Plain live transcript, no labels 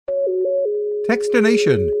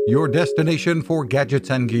Techstination, your destination for gadgets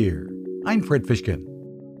and gear. I'm Fred Fishkin.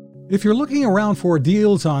 If you're looking around for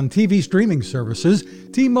deals on TV streaming services,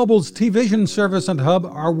 T-Mobile's TVision service and hub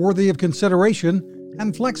are worthy of consideration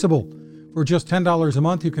and flexible. For just $10 a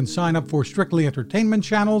month, you can sign up for strictly entertainment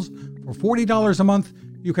channels. For $40 a month,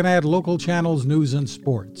 you can add local channels, news, and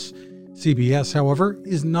sports. CBS, however,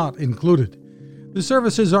 is not included. The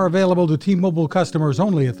services are available to T-Mobile customers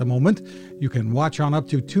only at the moment. You can watch on up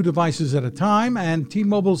to 2 devices at a time, and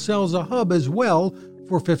T-Mobile sells a hub as well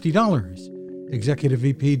for $50. Executive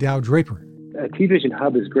VP Dow Draper. A TVision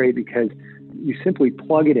hub is great because you simply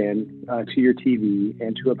plug it in to your TV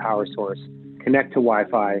and to a power source, connect to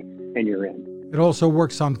Wi-Fi, and you're in. It also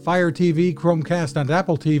works on Fire TV, Chromecast, and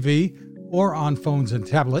Apple TV, or on phones and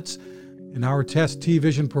tablets. In our test,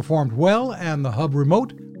 TVision performed well, and the hub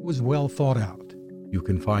remote was well thought out. You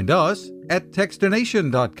can find us at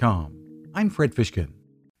Techstination.com. I'm Fred Fishkin.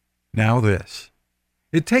 Now this.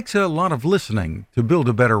 It takes a lot of listening to build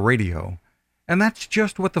a better radio, and that's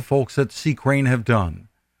just what the folks at C. Crane have done.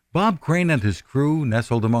 Bob Crane and his crew,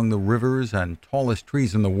 nestled among the rivers and tallest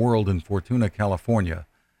trees in the world in Fortuna, California,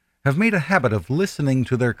 have made a habit of listening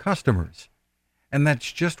to their customers. And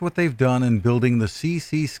that's just what they've done in building the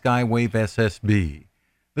CC Skywave SSB,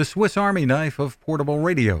 the Swiss Army knife of portable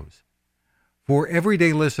radios. For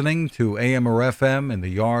everyday listening to AM or FM in the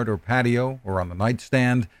yard or patio or on the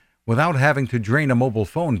nightstand without having to drain a mobile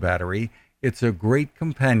phone battery, it's a great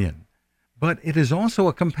companion. But it is also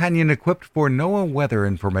a companion equipped for NOAA weather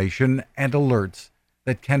information and alerts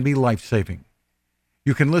that can be life-saving.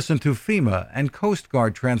 You can listen to FEMA and Coast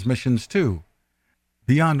Guard transmissions too.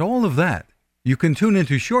 Beyond all of that, you can tune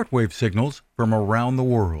into shortwave signals from around the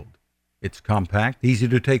world. It's compact, easy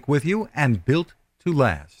to take with you, and built to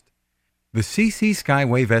last. The CC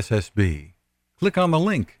Skywave SSB. Click on the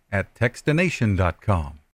link at Techstination.com.